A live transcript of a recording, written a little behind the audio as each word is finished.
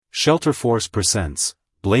Shelterforce presents,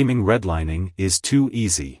 Blaming Redlining is Too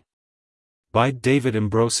Easy. By David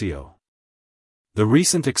Ambrosio. The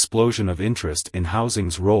recent explosion of interest in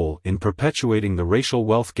housing's role in perpetuating the racial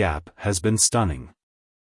wealth gap has been stunning.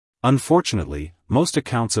 Unfortunately, most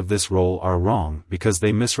accounts of this role are wrong because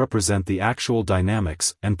they misrepresent the actual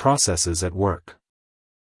dynamics and processes at work.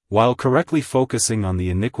 While correctly focusing on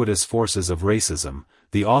the iniquitous forces of racism,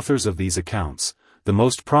 the authors of these accounts, the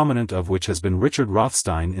most prominent of which has been Richard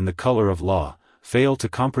Rothstein in The Color of Law, fail to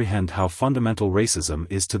comprehend how fundamental racism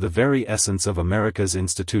is to the very essence of America's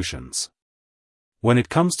institutions. When it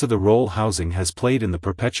comes to the role housing has played in the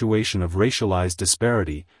perpetuation of racialized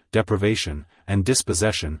disparity, deprivation, and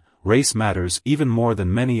dispossession, race matters even more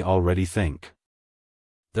than many already think.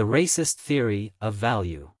 The racist theory of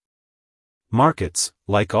value. Markets,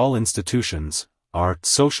 like all institutions, are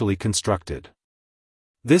socially constructed.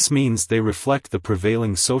 This means they reflect the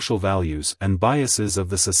prevailing social values and biases of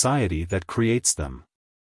the society that creates them.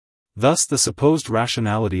 Thus, the supposed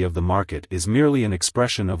rationality of the market is merely an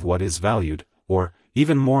expression of what is valued, or,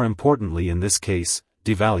 even more importantly in this case,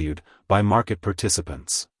 devalued, by market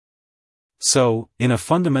participants. So, in a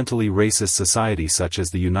fundamentally racist society such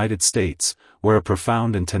as the United States, where a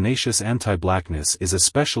profound and tenacious anti-blackness is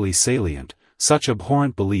especially salient, such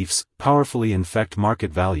abhorrent beliefs powerfully infect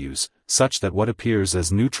market values, such that what appears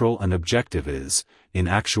as neutral and objective is, in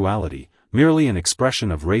actuality, merely an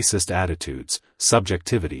expression of racist attitudes,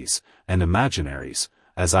 subjectivities, and imaginaries,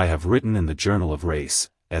 as I have written in the Journal of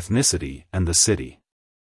Race, Ethnicity, and the City.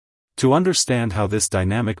 To understand how this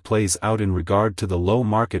dynamic plays out in regard to the low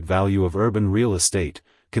market value of urban real estate,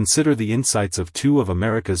 consider the insights of two of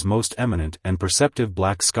America's most eminent and perceptive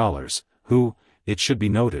black scholars, who, it should be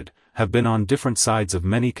noted, have been on different sides of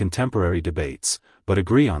many contemporary debates, but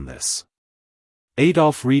agree on this.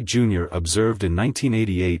 Adolph Reed Jr. observed in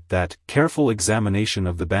 1988 that careful examination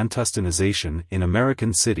of the Bantustanization in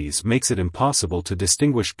American cities makes it impossible to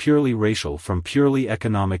distinguish purely racial from purely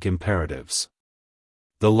economic imperatives.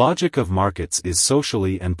 The logic of markets is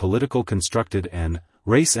socially and politically constructed, and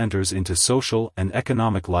race enters into social and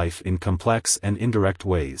economic life in complex and indirect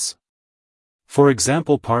ways. For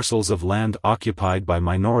example, parcels of land occupied by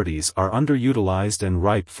minorities are underutilized and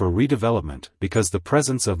ripe for redevelopment because the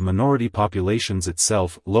presence of minority populations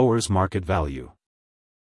itself lowers market value.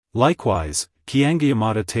 Likewise,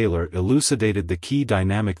 Keeanga-Yamahtta Taylor elucidated the key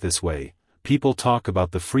dynamic this way: people talk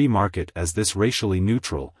about the free market as this racially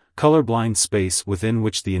neutral, colorblind space within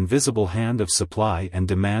which the invisible hand of supply and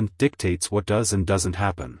demand dictates what does and doesn't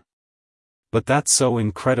happen. But that's so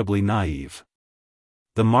incredibly naive.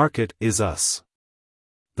 The market is us.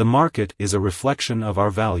 The market is a reflection of our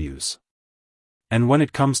values. And when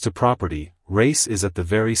it comes to property, race is at the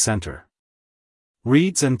very center.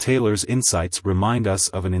 Reed's and Taylor's insights remind us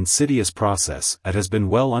of an insidious process that has been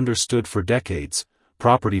well understood for decades.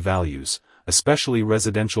 Property values, especially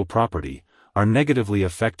residential property, are negatively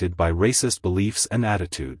affected by racist beliefs and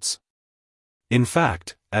attitudes. In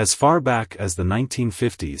fact, as far back as the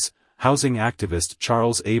 1950s, housing activist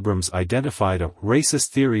Charles Abrams identified a racist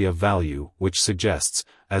theory of value which suggests,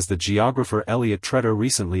 as the geographer Elliot Tretter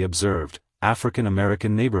recently observed, African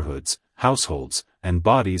American neighborhoods, households, and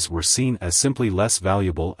bodies were seen as simply less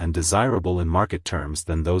valuable and desirable in market terms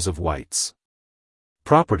than those of whites.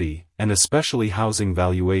 Property, and especially housing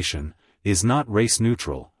valuation, is not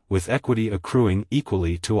race-neutral, with equity accruing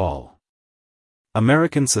equally to all.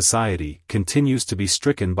 American society continues to be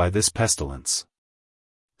stricken by this pestilence.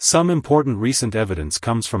 Some important recent evidence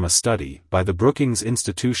comes from a study by the Brookings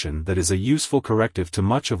Institution that is a useful corrective to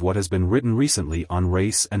much of what has been written recently on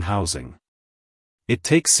race and housing. It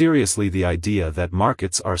takes seriously the idea that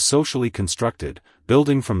markets are socially constructed,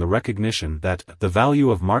 building from the recognition that the value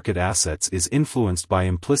of market assets is influenced by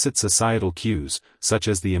implicit societal cues, such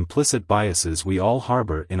as the implicit biases we all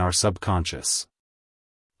harbor in our subconscious.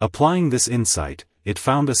 Applying this insight, it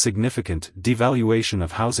found a significant devaluation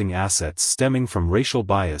of housing assets stemming from racial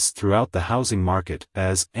bias throughout the housing market,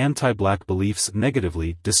 as anti-black beliefs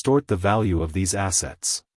negatively distort the value of these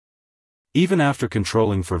assets. Even after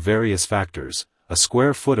controlling for various factors, a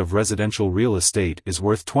square foot of residential real estate is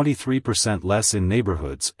worth 23% less in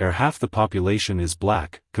neighborhoods where half the population is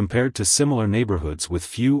black, compared to similar neighborhoods with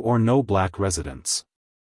few or no black residents.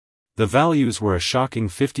 The values were a shocking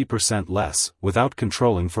 50% less, without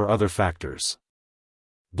controlling for other factors.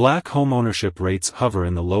 Black homeownership rates hover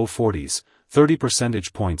in the low 40s, 30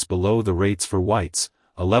 percentage points below the rates for whites,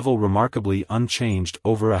 a level remarkably unchanged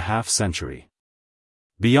over a half-century.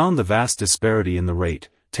 Beyond the vast disparity in the rate,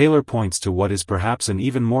 Taylor points to what is perhaps an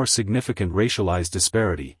even more significant racialized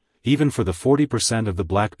disparity. Even for the 40% of the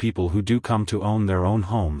black people who do come to own their own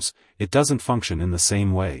homes, it doesn't function in the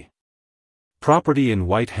same way. property in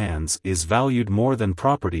white hands is valued more than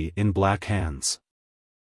property in black hands.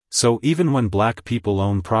 So even when black people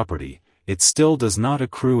own property, it still does not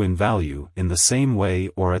accrue in value in the same way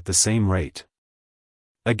or at the same rate.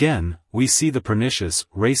 Again, we see the pernicious,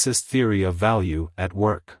 racist theory of value at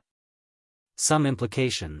work. Some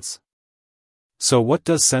implications. So what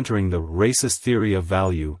does centering the racist theory of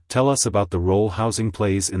value tell us about the role housing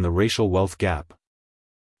plays in the racial wealth gap?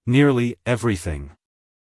 Nearly everything.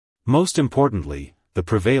 Most importantly, the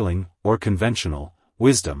prevailing, or conventional,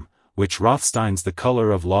 wisdom, which Rothstein's The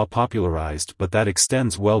Color of Law popularized but that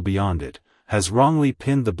extends well beyond it, has wrongly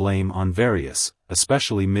pinned the blame on various,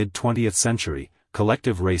 especially mid-20th century,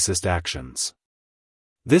 collective racist actions.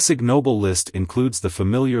 This ignoble list includes the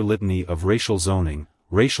familiar litany of racial zoning,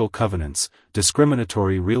 racial covenants,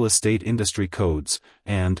 discriminatory real estate industry codes,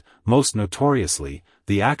 and, most notoriously,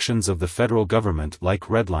 the actions of the federal government like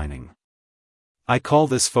redlining. I call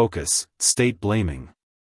this focus, state blaming.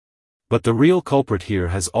 But the real culprit here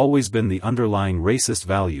has always been the underlying racist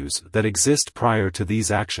values that exist prior to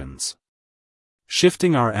these actions.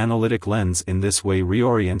 Shifting our analytic lens in this way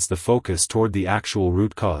reorients the focus toward the actual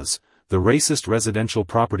root cause, the racist residential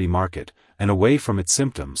property market, and away from its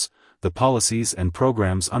symptoms, the policies and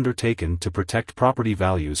programs undertaken to protect property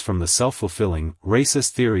values from the self-fulfilling,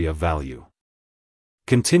 racist theory of value.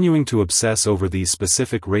 Continuing to obsess over these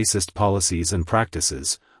specific racist policies and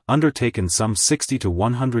practices, undertaken some 60 to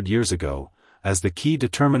 100 years ago, as the key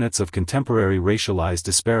determinants of contemporary racialized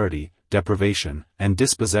disparity, deprivation, and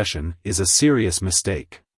dispossession is a serious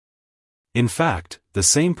mistake. In fact, the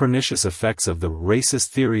same pernicious effects of the racist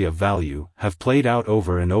theory of value have played out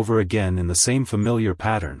over and over again in the same familiar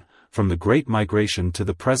pattern, from the Great Migration to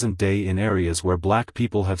the present day in areas where black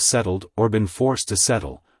people have settled or been forced to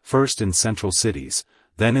settle, first in central cities,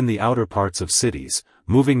 then in the outer parts of cities,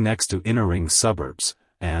 moving next to inner-ring suburbs,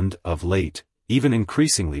 and, of late, even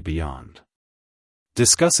increasingly beyond.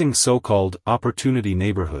 Discussing so-called opportunity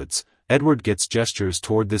neighborhoods, Edward Getz gestures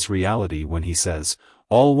toward this reality when he says,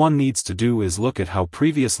 all one needs to do is look at how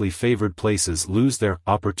previously favored places lose their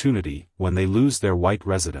opportunity when they lose their white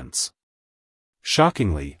residents.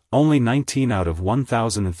 Shockingly, only 19 out of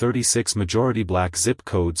 1,036 majority black zip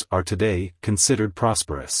codes are today considered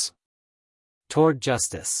prosperous. Toward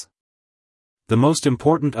justice. The most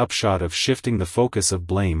important upshot of shifting the focus of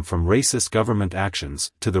blame from racist government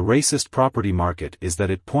actions to the racist property market is that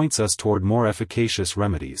it points us toward more efficacious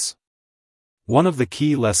remedies. One of the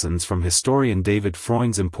key lessons from historian David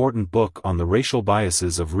Freund's important book on the racial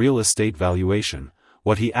biases of real estate valuation,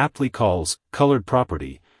 what he aptly calls colored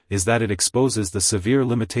property, is that it exposes the severe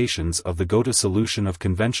limitations of the go-to solution of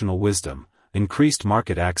conventional wisdom, increased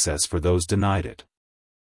market access for those denied it.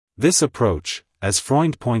 This approach, as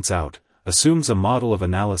Freund points out, assumes a model of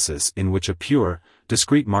analysis in which a pure,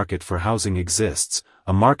 discrete market for housing exists,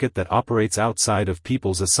 a market that operates outside of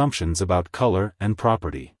people's assumptions about color and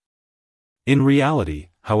property. In reality,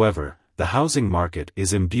 however, the housing market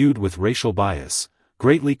is imbued with racial bias,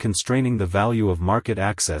 greatly constraining the value of market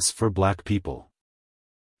access for black people.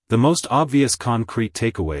 The most obvious concrete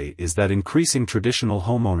takeaway is that increasing traditional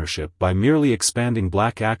homeownership by merely expanding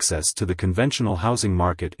black access to the conventional housing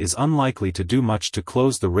market is unlikely to do much to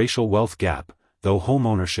close the racial wealth gap, though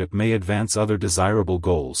homeownership may advance other desirable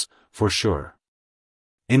goals, for sure.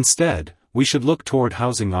 Instead, we should look toward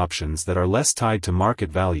housing options that are less tied to market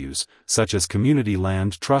values, such as community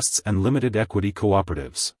land trusts and limited equity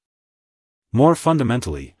cooperatives. More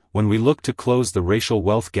fundamentally, when we look to close the racial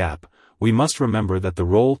wealth gap, we must remember that the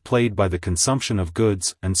role played by the consumption of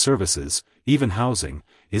goods and services, even housing,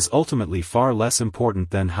 is ultimately far less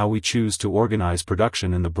important than how we choose to organize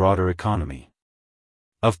production in the broader economy.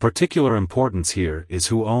 Of particular importance here is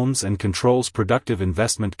who owns and controls productive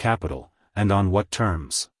investment capital, and on what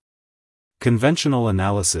terms. Conventional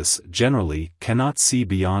analysis generally cannot see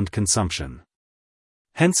beyond consumption.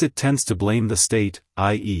 Hence it tends to blame the state,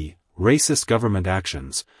 i.e., racist government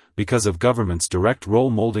actions, because of government's direct role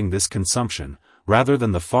molding this consumption, rather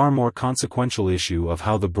than the far more consequential issue of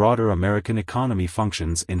how the broader American economy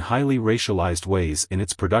functions in highly racialized ways in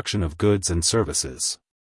its production of goods and services.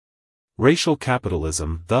 Racial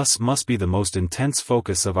capitalism thus must be the most intense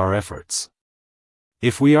focus of our efforts.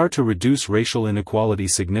 If we are to reduce racial inequality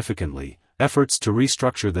significantly, efforts to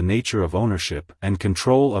restructure the nature of ownership and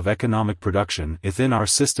control of economic production within our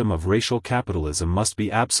system of racial capitalism must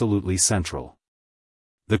be absolutely central.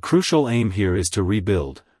 The crucial aim here is to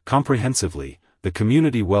rebuild, comprehensively, the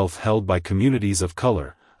community wealth held by communities of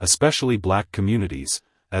color, especially black communities,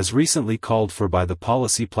 as recently called for by the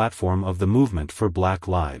policy platform of the Movement for Black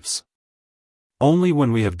Lives. Only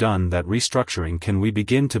when we have done that restructuring can we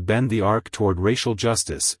begin to bend the arc toward racial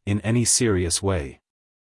justice in any serious way.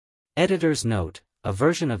 Editor's note: a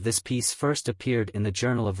version of this piece first appeared in the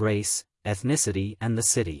Journal of Race, Ethnicity and the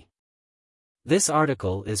City. This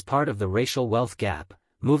article is part of the Racial Wealth Gap,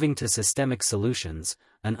 Moving to Systemic Solutions,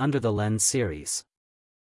 an Under the Lens series.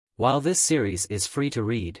 While this series is free to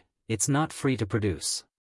read, it's not free to produce.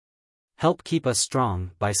 Help keep us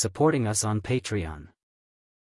strong by supporting us on Patreon.